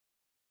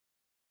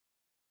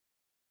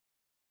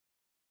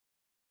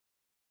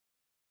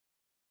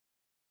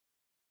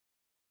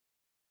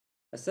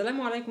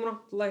Assalamu alaikum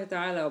warahmatullahi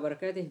ta'ala wa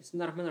barakatuh.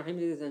 Bismillahirrahmanirrahim,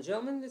 ladies and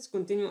gentlemen. Let's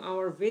continue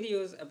our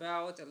videos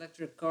about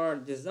electric car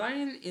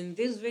design. In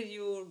this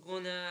video, we're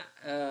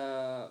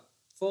gonna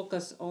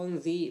focus on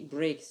the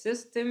brake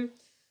system.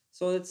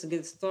 So let's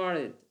get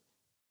started.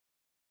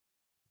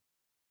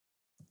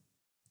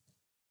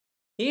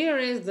 Here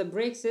is the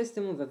brake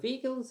system of the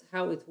vehicles,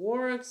 how it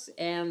works,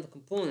 and the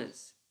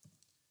components.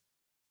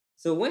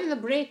 So when the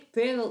brake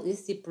pedal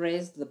is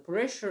depressed, the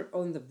pressure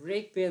on the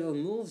brake pedal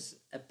moves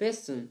a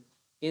piston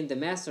in the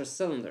master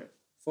cylinder,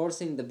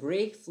 forcing the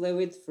brake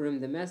fluid from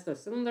the master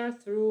cylinder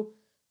through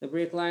the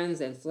brake lines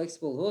and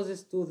flexible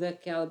hoses to the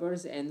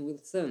calipers and wheel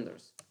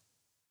cylinders.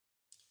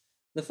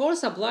 The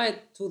force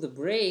applied to the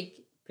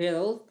brake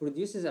pedal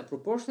produces a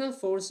proportional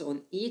force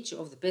on each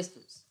of the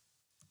pistons.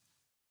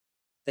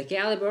 The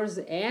calipers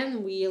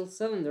and wheel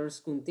cylinders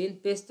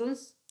contain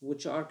pistons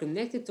which are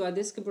connected to a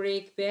disc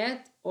brake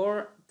pad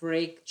or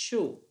brake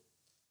shoe.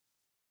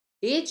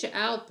 Each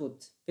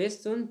output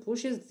piston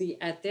pushes the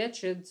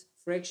attached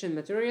friction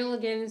material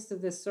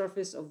against the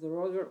surface of the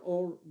rotor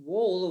or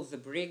wall of the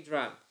brake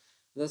drum,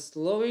 thus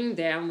slowing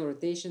down the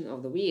rotation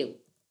of the wheel.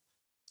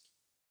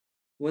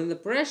 When the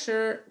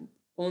pressure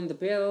on the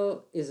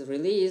pedal is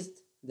released,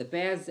 the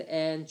pads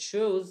and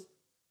shoes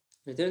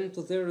return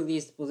to their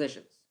released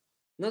positions.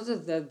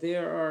 Notice that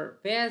there are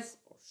pads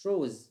or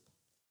shoes,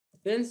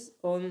 depends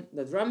on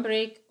the drum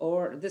brake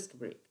or disc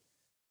brake.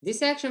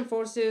 This action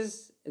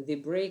forces the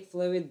brake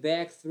fluid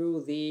back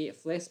through the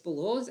flexible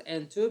hose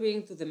and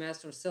tubing to the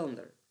master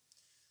cylinder.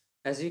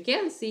 As you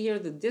can see here,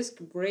 the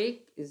disc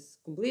brake is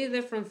completely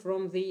different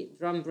from the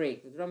drum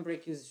brake. The drum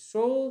brake uses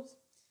shoes,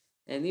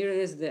 and here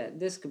is the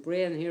disc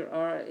brake, and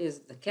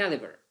is the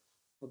caliper.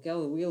 Okay,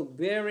 wheel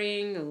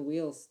bearing and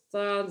wheel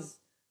studs,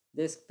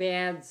 disc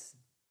pads,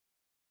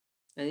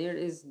 and here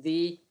is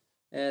the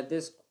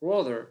disc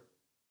rotor.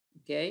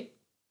 Okay,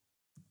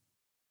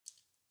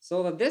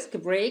 so the disc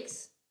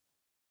brakes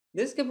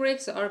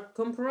are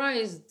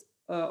comprised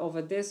of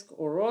a disc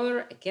or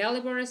rotor, a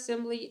caliper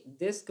assembly,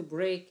 disc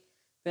brake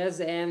pads,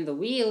 and the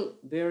wheel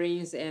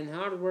bearings and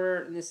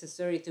hardware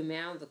necessary to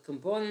mount the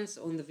components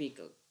on the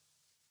vehicle.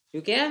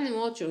 You can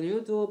watch on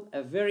YouTube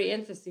a very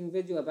interesting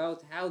video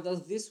about how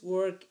does this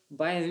work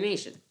by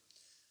animation.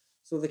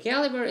 So the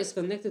caliper is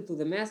connected to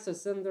the master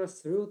cylinder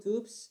through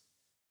tubes,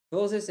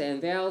 hoses,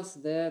 and valves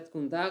that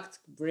conduct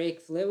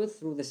brake fluid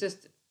through the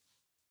system.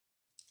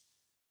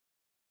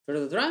 For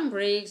the drum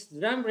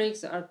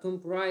brakes are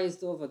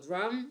comprised of a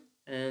drum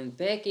and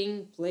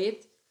backing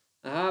plate,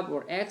 a hub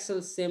or axle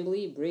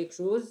assembly, brake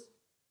shoes,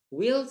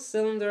 wheel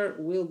cylinder,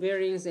 wheel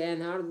bearings,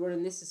 and hardware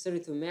necessary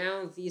to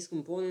mount these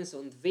components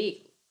on the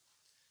vehicle.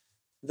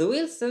 The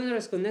wheel cylinder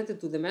is connected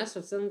to the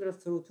master cylinder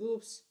through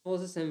tubes,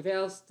 hoses, and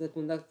valves that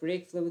conduct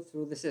brake fluid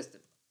through the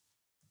system.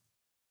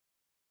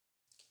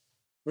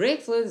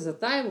 Brake fluid is a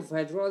type of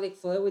hydraulic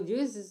fluid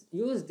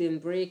used in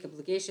brake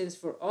applications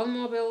for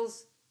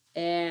automobiles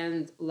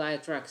and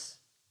light trucks.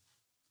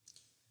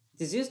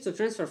 It is used to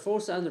transfer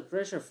force under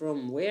pressure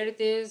from where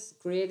it is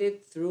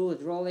created through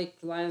hydraulic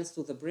lines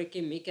to the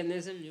braking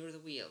mechanism near the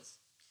wheels.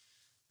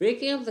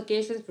 Braking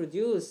applications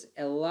produce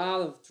a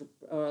lot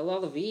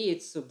of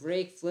heat, so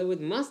brake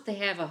fluid must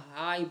have a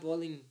high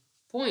boiling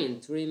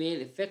point to remain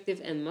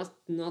effective and must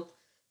not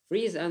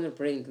freeze under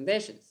braking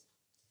conditions.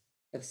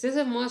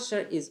 Excessive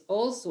moisture is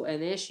also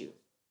an issue.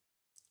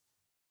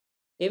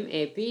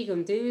 MAP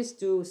continues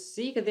to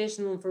seek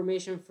additional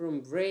information from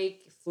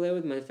brake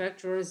fluid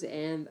manufacturers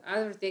and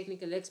other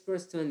technical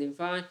experts to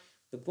identify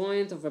the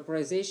point of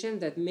vaporization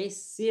that may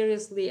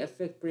seriously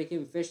affect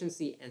braking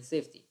efficiency and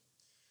safety.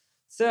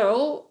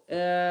 So,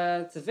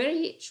 it's a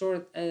very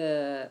short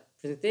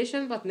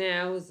presentation, but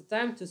now is the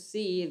time to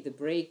see the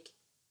brake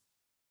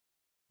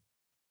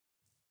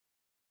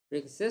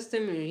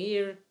system. And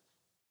here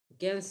you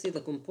can see the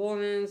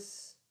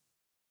components.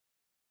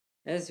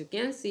 As you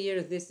can see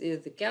here, this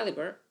is the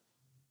caliper.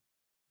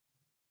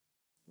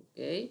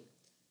 Okay,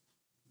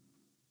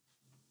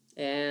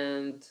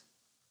 and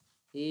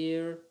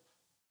here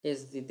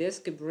is the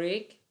disc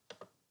brake.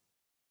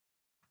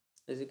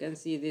 As you can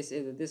see, this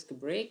is the disc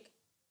brake,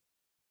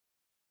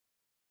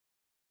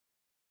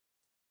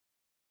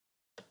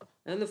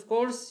 and of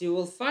course you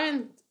will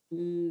find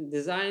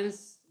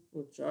designs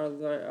which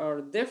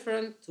are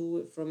different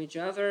from each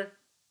other.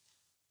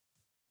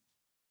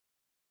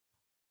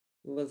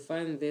 You will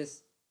find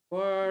this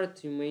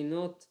part, you may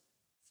not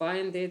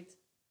find it,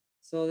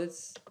 so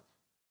let's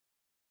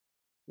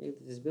make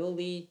the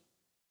visibility.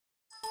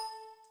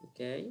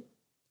 Okay,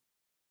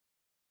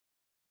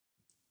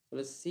 so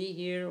let's see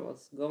here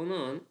what's going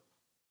on.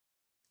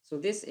 So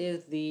this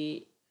is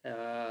the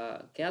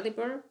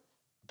caliper.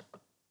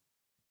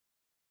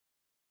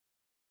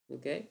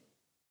 Okay,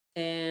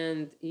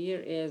 and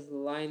here is the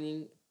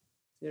lining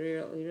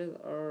material. Here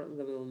are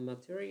the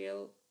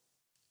material.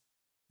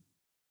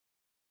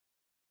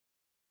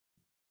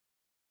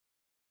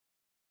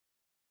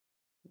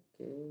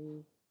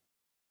 Okay,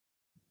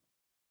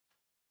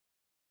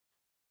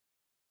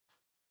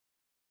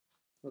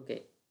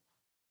 okay,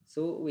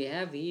 so we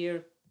have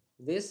here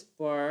this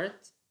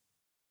part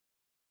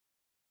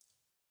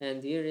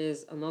and here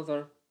is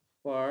another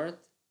part,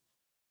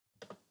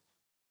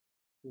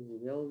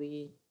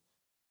 visibility,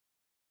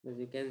 as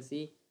you can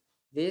see.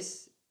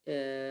 This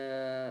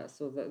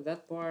so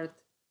that part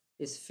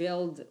is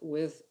filled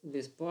with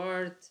this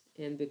part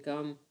and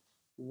become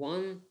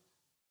one.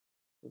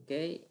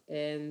 Okay,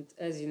 and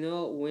as you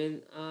know,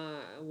 when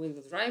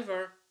the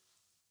driver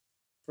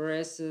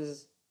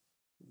presses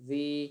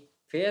the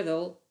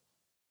pedal,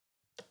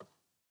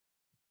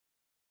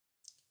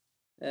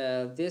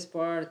 this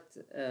part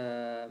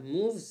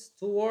moves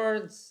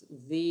towards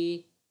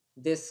the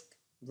disc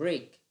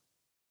brake.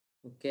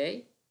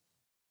 Okay,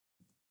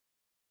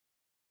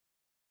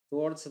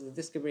 towards the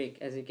disc brake,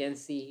 as you can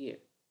see here.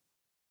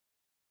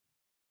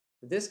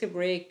 The disc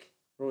brake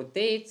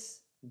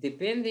rotates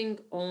depending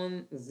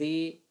on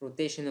the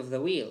rotation of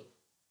the wheel.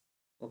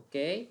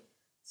 Okay,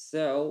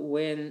 so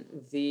when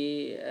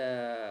the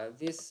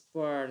this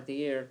part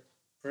here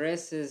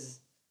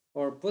presses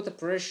or put a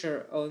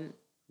pressure on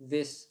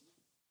this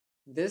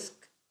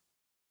disc,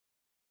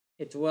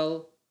 it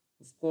will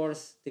of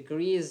course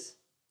decrease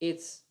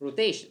its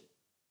rotation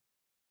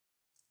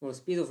or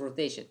speed of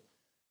rotation,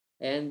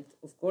 and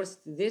of course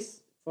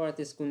this part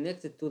is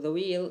connected to the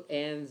wheel,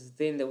 and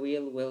then the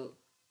wheel will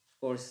of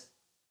course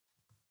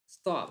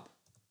stop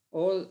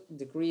or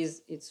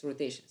decrease its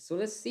rotation. So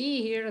let's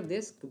see here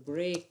disc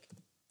brake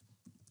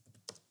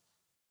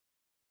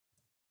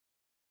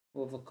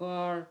of a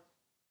car.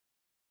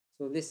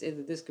 So this is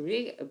the disc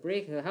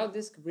brake. How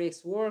disc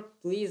brakes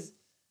work, please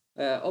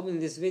open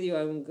this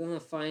video. I'm gonna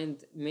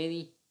find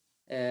many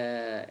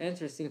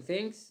interesting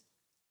things.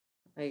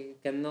 I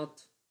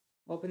cannot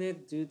open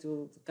it due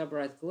to the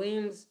copyright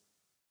claims.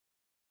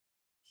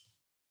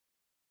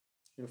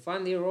 You'll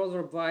find the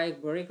roller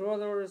bike, brake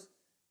rollers,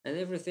 and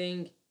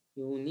everything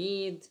you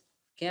need.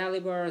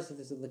 Caliber, so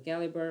this is the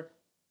caliber.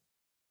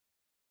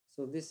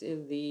 So this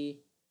is the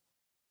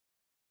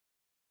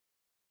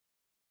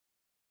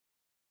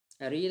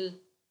reel.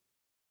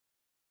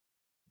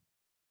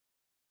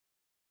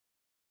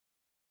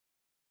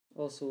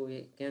 Also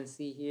we can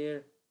see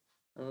here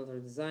another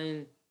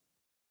design.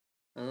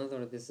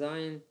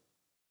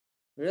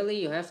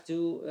 Really, you have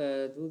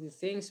to do the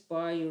things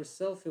by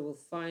yourself. You will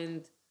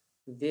find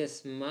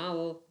this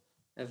model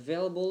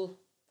available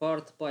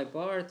part by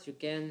part. You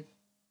can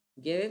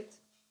get it.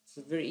 It's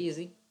very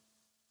easy.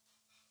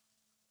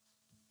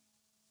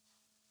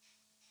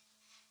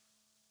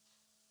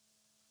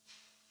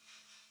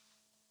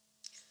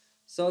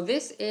 So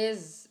this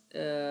is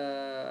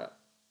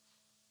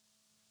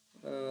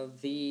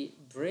the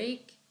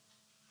brake,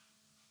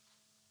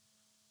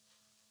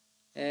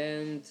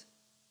 and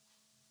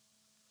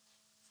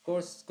of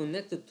course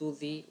connected to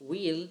the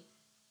wheel,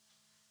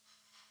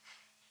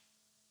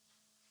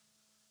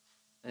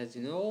 as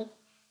you know,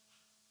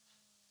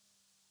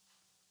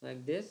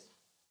 like this.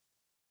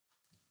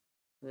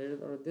 There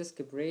are disc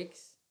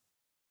brakes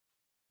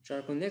which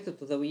are connected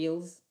to the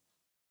wheels.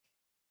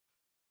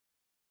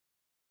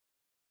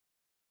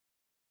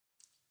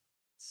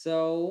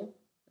 So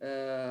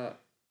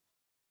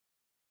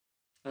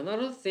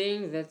another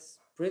thing that's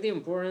pretty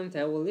important,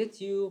 I will let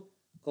you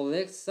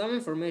collect some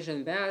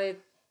information about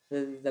it.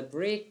 The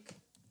brake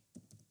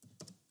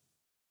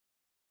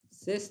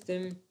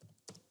system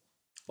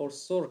or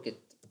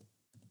circuit.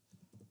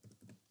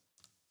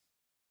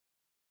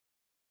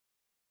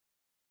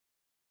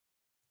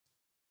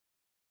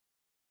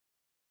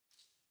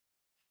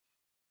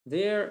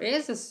 There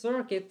is a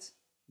circuit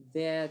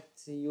that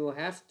you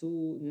have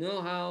to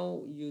know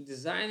how you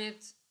design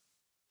it.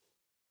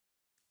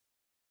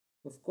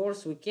 Of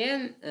course, we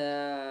can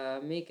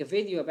make a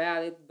video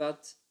about it,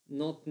 but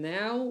not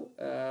now.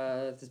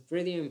 It's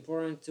pretty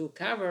important to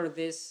cover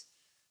this,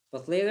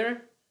 but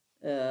later,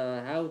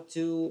 how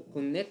to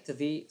connect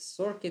the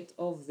circuit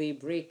of the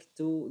brake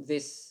to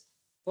this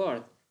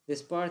part.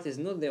 This part is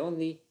not the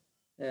only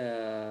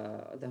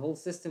the whole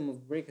system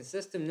of braking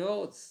system.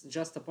 No, it's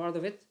just a part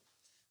of it.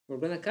 We're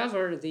gonna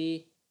cover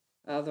the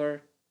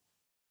other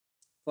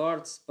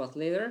parts, but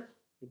later,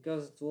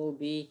 because it will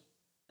be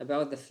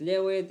about the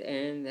fluid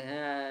and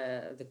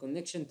the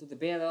connection to the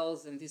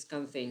pedals and these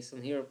kind of things.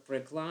 And here,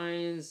 brake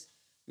lines,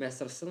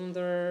 master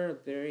cylinder,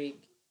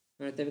 brake,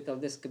 very typical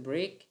disc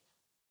brake,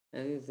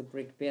 and here's the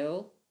brake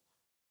pedal,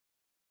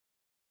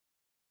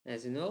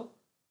 as you know.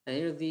 And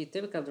here's the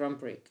typical drum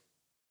brake,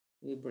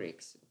 the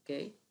brakes,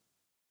 okay?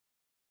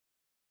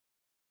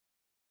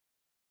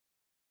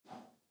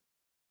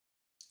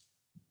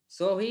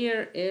 So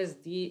here is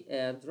the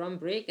drum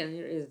brake, and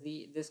here is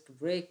the disc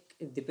brake.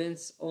 It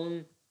depends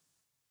on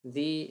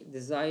the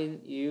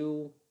design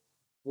you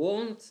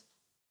want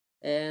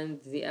and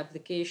the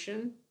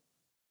application.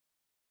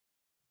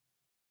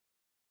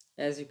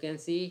 As you can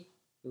see,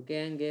 you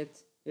can get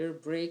air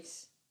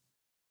brakes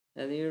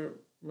and air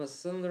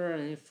cylinder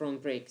and air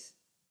front brakes.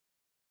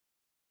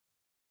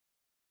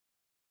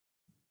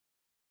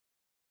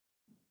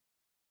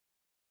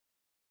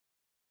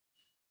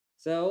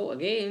 So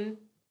again,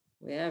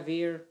 we have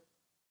here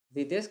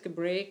the disc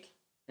brake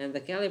and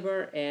the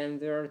caliper, and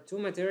there are two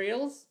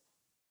materials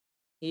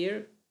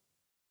here,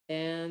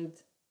 and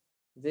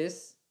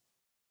this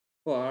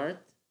part,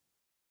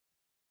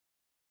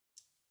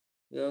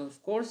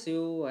 of course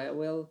you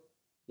will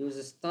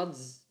use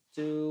studs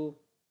to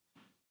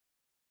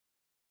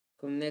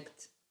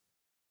connect,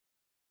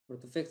 or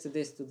to fix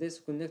this to this,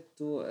 connect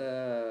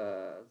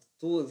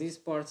to these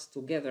parts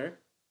together.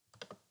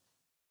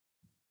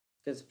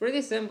 It's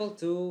pretty simple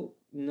to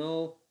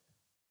know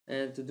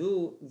and to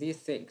do these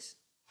things.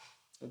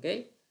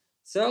 Okay,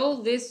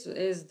 so this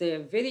is the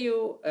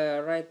video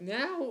right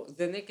now.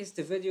 The next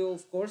video,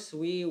 of course,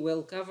 we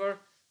will cover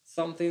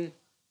something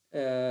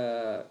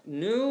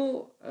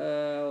new.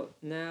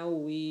 Now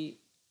we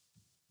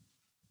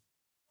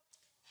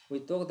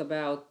talked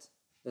about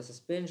the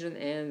suspension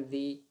and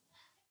the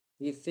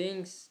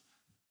things.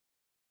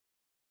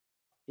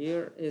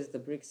 Here is the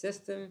brake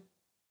system.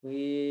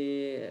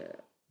 We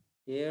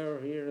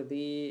here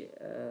the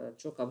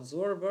shock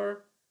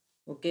absorber.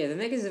 Okay, the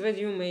next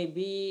video may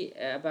be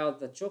about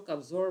the shock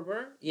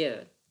absorber.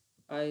 Yeah,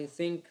 I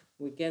think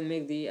we can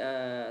make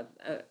the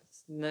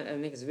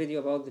next video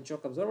about the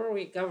shock absorber.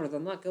 We cover the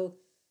knuckle,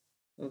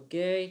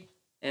 okay,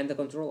 and the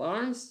control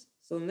arms.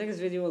 So the next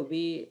video will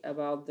be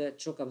about the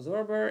shock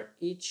absorber,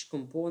 each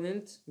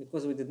component,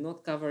 because we did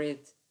not cover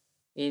it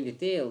in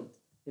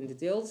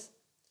details.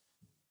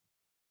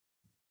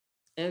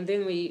 And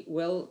then we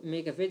will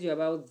make a video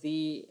about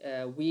the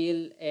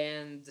wheel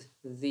and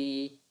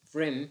the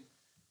rim,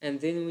 and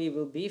then we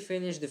will be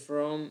finished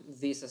from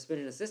the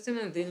suspension system,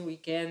 and then we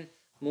can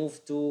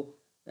move to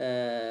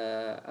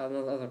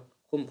another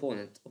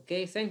component.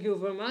 Okay, thank you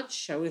very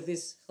much. I hope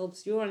this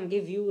helps you and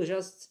give you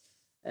just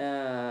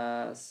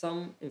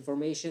some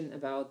information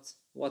about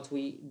what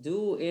we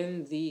do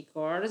in the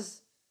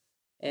cars.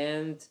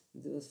 And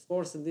of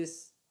course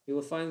this you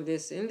will find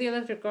this in the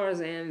electric cars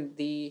and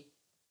the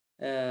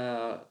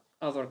uh,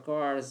 other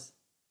cars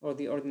or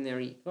the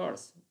ordinary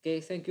cars. Okay,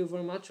 thank you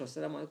very much.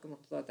 Wassalamu alaikum wa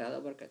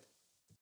rahmatullahi wa barakatuh.